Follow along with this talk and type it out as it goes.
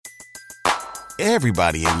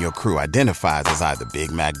Everybody in your crew identifies as either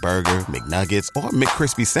Big Mac Burger, McNuggets, or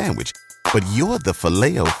McCrispy Sandwich. But you're the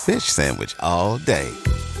Filet-O-Fish Sandwich all day.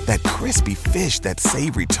 That crispy fish, that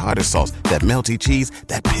savory tartar sauce, that melty cheese,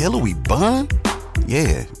 that pillowy bun.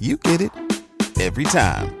 Yeah, you get it. Every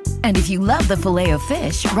time. And if you love the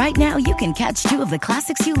Filet-O-Fish, right now you can catch two of the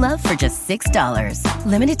classics you love for just $6.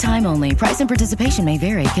 Limited time only. Price and participation may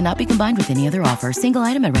vary. Cannot be combined with any other offer. Single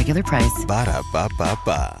item at regular price.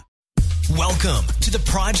 Ba-da-ba-ba-ba. Welcome to the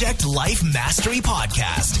Project Life Mastery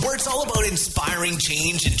Podcast, where it's all about inspiring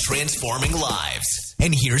change and transforming lives.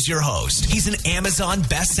 And here's your host. He's an Amazon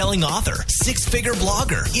best-selling author, six-figure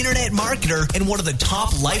blogger, internet marketer, and one of the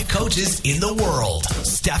top life coaches in the world,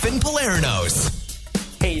 Stefan Palernos.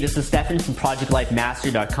 Hey, this is Stefan from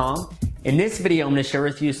ProjectLifeMastery.com. In this video, I'm going to share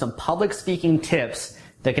with you some public speaking tips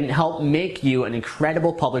that can help make you an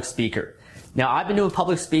incredible public speaker. Now, I've been doing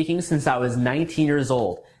public speaking since I was 19 years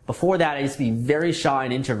old. Before that, I used to be very shy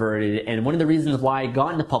and introverted, and one of the reasons why I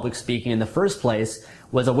got into public speaking in the first place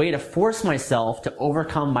was a way to force myself to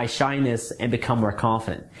overcome my shyness and become more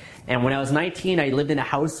confident. And when I was 19, I lived in a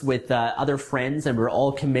house with other friends, and we were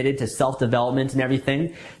all committed to self-development and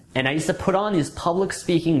everything. And I used to put on these public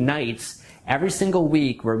speaking nights every single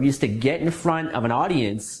week where we used to get in front of an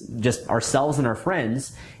audience, just ourselves and our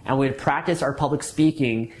friends, and we'd practice our public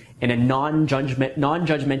speaking in a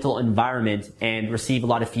non-judgmental environment and receive a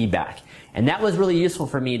lot of feedback. And that was really useful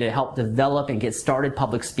for me to help develop and get started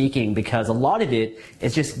public speaking, because a lot of it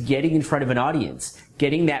is just getting in front of an audience,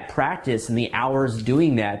 getting that practice and the hours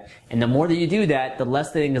doing that. And the more that you do that, the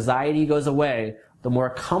less the anxiety goes away, the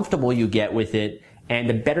more comfortable you get with it, and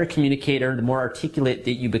the better communicator, the more articulate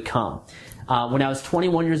that you become. When I was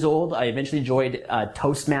 21 years old, I eventually joined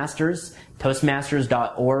Toastmasters,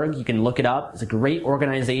 toastmasters.org. You can look it up. It's a great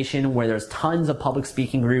organization where there's tons of public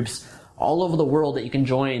speaking groups all over the world that you can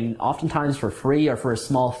join, oftentimes for free or for a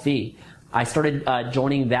small fee. I started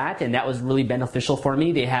joining that, and that was really beneficial for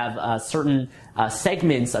me. They have certain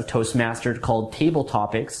segments of Toastmasters called table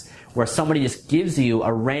topics, where somebody just gives you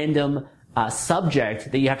a random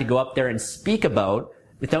subject that you have to go up there and speak about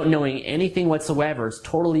without knowing anything whatsoever. It's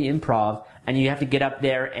totally improv, and you have to get up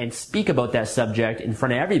there and speak about that subject in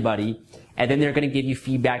front of everybody, and then they're going to give you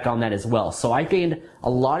feedback on that as well. So I gained a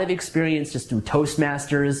lot of experience just through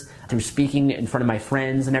Toastmasters, through speaking in front of my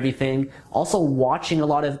friends and everything. Also watching a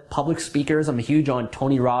lot of public speakers. I'm huge on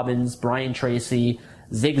Tony Robbins, Brian Tracy,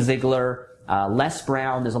 Zig Ziglar, Les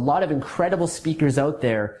Brown. There's a lot of incredible speakers out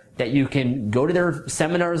there that you can go to their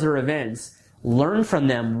seminars or events, learn from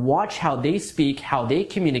them, watch how they speak, how they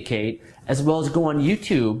communicate, as well as go on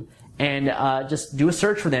YouTube and just do a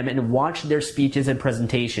search for them and watch their speeches and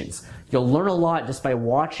presentations. You'll learn a lot just by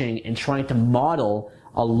watching and trying to model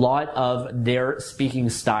a lot of their speaking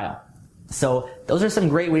style. So those are some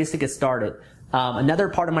great ways to get started. Another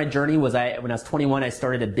part of my journey was when I was 21, I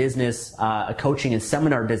started a business, a coaching and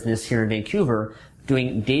seminar business here in Vancouver,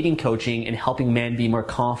 doing dating coaching and helping men be more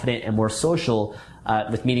confident and more social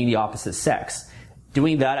with meeting the opposite sex.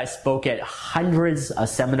 Doing that, I spoke at hundreds of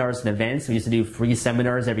seminars and events. We used to do free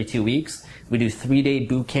seminars every 2 weeks. We do 3-day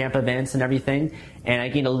boot camp events and everything. And I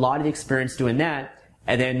gained a lot of experience doing that.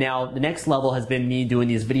 And then now the next level has been me doing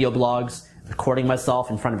these video blogs, recording myself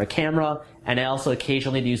in front of a camera, and I also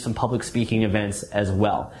occasionally do some public speaking events as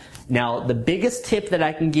well. Now, the biggest tip that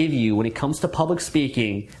I can give you when it comes to public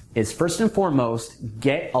speaking is, first and foremost,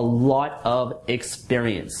 get a lot of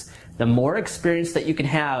experience. The more experience that you can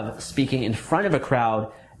have speaking in front of a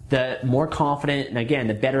crowd, the more confident and, again,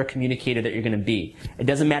 the better communicator that you're going to be. It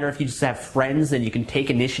doesn't matter if you just have friends and you can take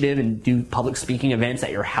initiative and do public speaking events at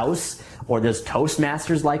your house, or there's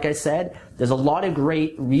Toastmasters, like I said. There's a lot of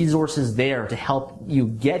great resources there to help you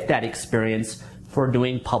get that experience for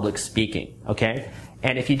doing public speaking, okay?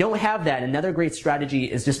 And if you don't have that, another great strategy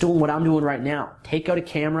is just doing what I'm doing right now. Take out a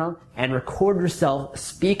camera and record yourself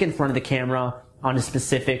speak in front of the camera on a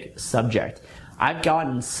specific subject. I've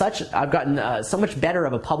gotten so much better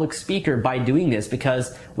of a public speaker by doing this,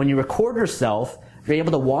 because when you record yourself, you're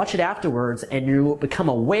able to watch it afterwards and you become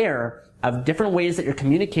aware of different ways that you're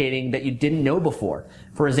communicating that you didn't know before.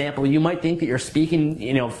 For example, you might think that you're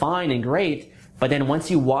speaking, fine and great, but then once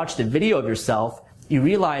you watch the video of yourself, you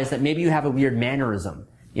realize that maybe you have a weird mannerism,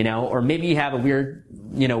 or maybe you have a weird,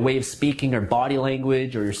 way of speaking or body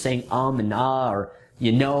language, or you're saying and or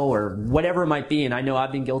or whatever it might be. And I know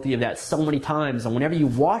I've been guilty of that so many times. And whenever you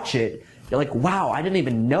watch it, you're like, wow, I didn't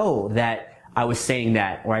even know that I was saying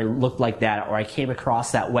that, or I looked like that, or I came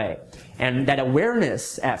across that way. And that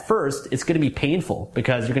awareness at first is going to be painful,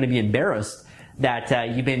 because you're going to be embarrassed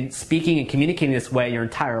that you've been speaking and communicating this way your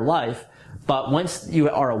entire life. But once you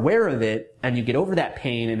are aware of it and you get over that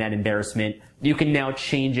pain and that embarrassment, you can now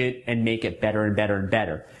change it and make it better and better and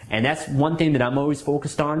better. And that's one thing that I'm always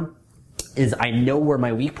focused on, is I know where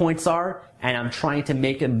my weak points are, and I'm trying to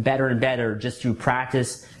make them better and better just through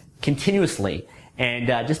practice continuously. And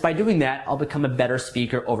just by doing that, I'll become a better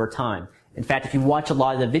speaker over time. In fact, if you watch a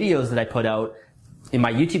lot of the videos that I put out in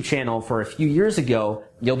my YouTube channel for a few years ago,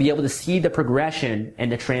 you'll be able to see the progression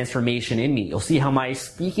and the transformation in me. You'll see how my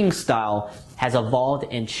speaking style has evolved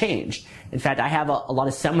and changed. In fact, I have a lot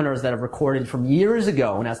of seminars that I've recorded from years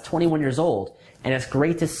ago when I was 21 years old, and it's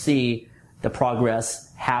great to see the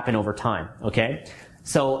progress happen over time, okay?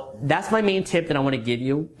 So that's my main tip that I want to give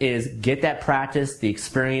you, is get that practice, the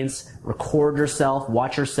experience, record yourself,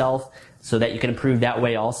 watch yourself, so that you can improve that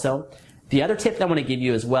way also. The other tip that I want to give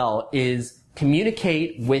you as well is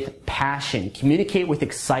communicate with passion, communicate with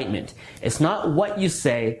excitement. It's not what you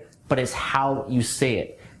say, but it's how you say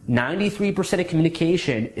it. 93% of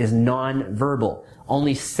communication is non-verbal.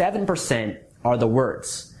 Only 7% are the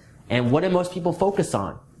words. And what do most people focus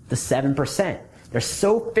on? The 7%. They're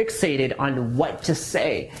so fixated on what to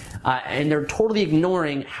say, and they're totally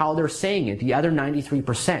ignoring how they're saying it, the other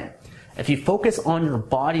 93%. If you focus on your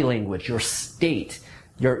body language, your state,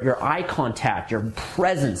 your eye contact, your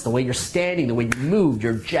presence, the way you're standing, the way you move,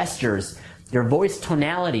 your gestures, your voice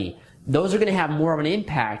tonality, those are going to have more of an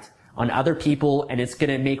impact on other people, and it's going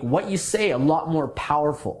to make what you say a lot more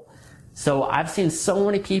powerful. So I've seen so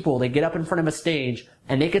many people, they get up in front of a stage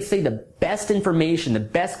and they could say the best information, the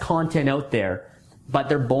best content out there, but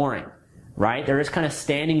they're boring, right? They're just kind of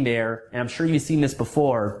standing there, and I'm sure you've seen this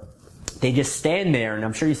before. They just stand there, and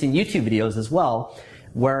I'm sure you've seen YouTube videos as well,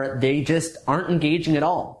 where they just aren't engaging at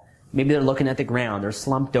all. Maybe they're looking at the ground, they're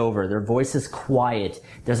slumped over, their voice is quiet,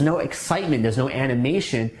 there's no excitement, there's no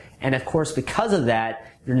animation, and of course because of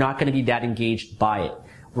that, you're not going to be that engaged by it.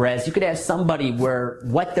 Whereas you could have somebody where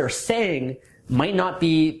what they're saying might not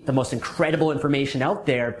be the most incredible information out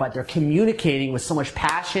there, but they're communicating with so much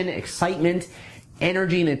passion, excitement,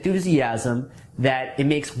 energy, and enthusiasm that it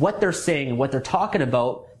makes what they're saying and what they're talking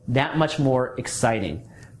about that much more exciting.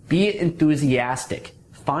 Be enthusiastic.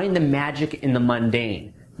 Find the magic in the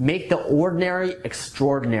mundane. Make the ordinary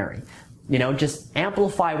extraordinary. You know, just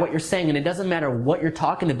amplify what you're saying, and it doesn't matter what you're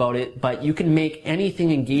talking about it, but you can make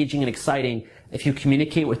anything engaging and exciting if you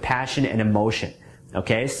communicate with passion and emotion.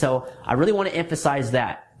 Okay, so I really want to emphasize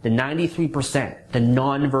that. The 93%, the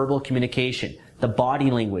nonverbal communication, the body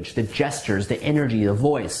language, the gestures, the energy, the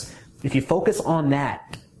voice. If you focus on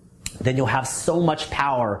that, then you'll have so much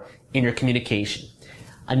power in your communication.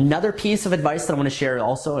 Another piece of advice that I want to share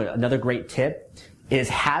also, another great tip, is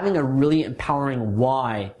having a really empowering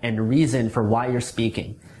why and reason for why you're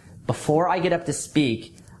speaking. Before I get up to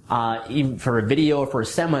speak, even for a video or for a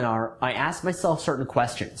seminar, I ask myself certain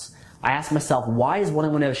questions. I ask myself, why is what I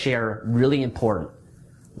want to share really important?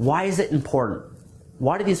 Why is it important?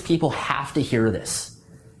 Why do these people have to hear this?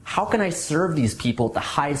 How can I serve these people at the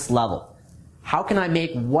highest level? How can I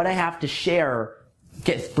make what I have to share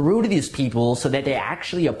get through to these people so that they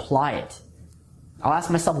actually apply it? I'll ask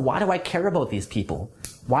myself, why do I care about these people?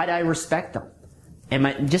 Why do I respect them?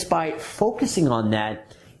 And just by focusing on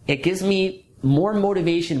that, it gives me more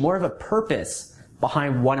motivation, more of a purpose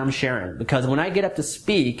behind what I'm sharing. Because when I get up to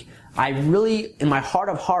speak, I really, in my heart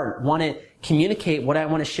of heart, want to communicate what I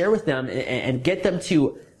want to share with them and get them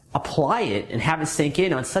to apply it and have it sink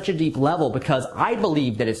in on such a deep level, because I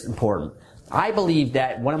believe that it's important. I believe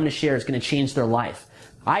that what I'm going to share is going to change their life.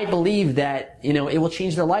 I believe that, it will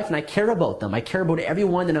change their life, and I care about them. I care about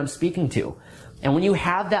everyone that I'm speaking to. And when you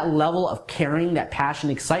have that level of caring, that passion,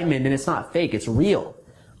 excitement, then it's not fake, it's real.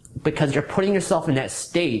 Because you're putting yourself in that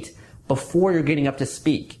state before you're getting up to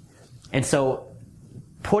speak. And so,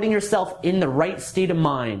 putting yourself in the right state of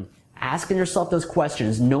mind, asking yourself those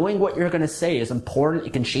questions, knowing what you're going to say is important.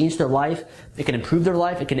 It can change their life, it can improve their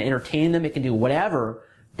life, it can entertain them, it can do whatever.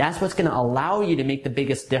 That's what's going to allow you to make the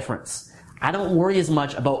biggest difference. I don't worry as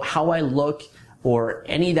much about how I look or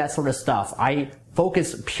any of that sort of stuff. I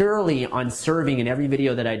focus purely on serving in every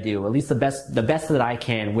video that I do, at least the best that I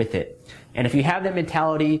can with it. And if you have that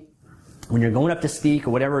mentality when you're going up to speak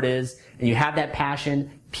or whatever it is, and you have that passion,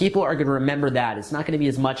 people are going to remember that. It's not going to be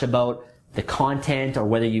as much about the content or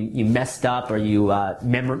whether you messed up or you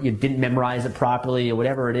didn't memorize it properly or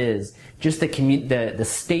whatever it is. Just the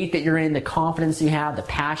state that you're in, the confidence you have, the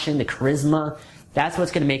passion, the charisma. That's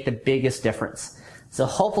what's going to make the biggest difference. So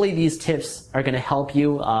hopefully these tips are going to help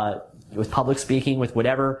you with public speaking, with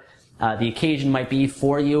whatever the occasion might be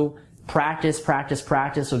for you. Practice, practice,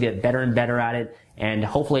 practice. You'll get better and better at it. And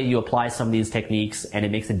hopefully you apply some of these techniques and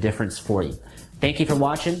it makes a difference for you. Thank you for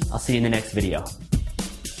watching. I'll see you in the next video.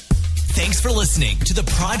 Thanks for listening to the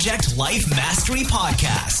Project Life Mastery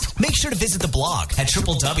Podcast. Make sure to visit the blog at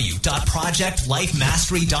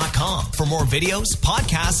www.projectlifemastery.com for more videos,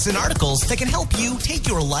 podcasts, and articles that can help you take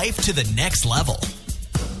your life to the next level.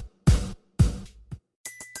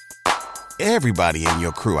 Everybody in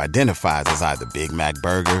your crew identifies as either Big Mac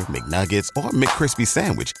Burger, McNuggets, or McCrispy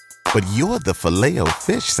Sandwich. But you're the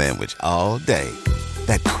Filet-O-Fish Sandwich all day.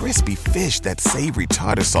 That crispy fish, that savory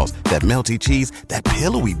tartar sauce, that melty cheese, that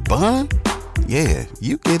pillowy bun. Yeah,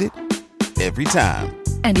 you get it. Every time.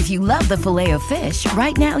 And if you love the Filet-O-Fish,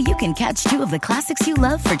 right now you can catch two of the classics you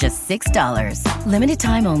love for just $6. Limited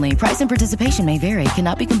time only. Price and participation may vary.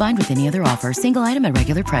 Cannot be combined with any other offer. Single item at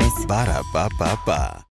regular price. Ba-da-ba-ba-ba.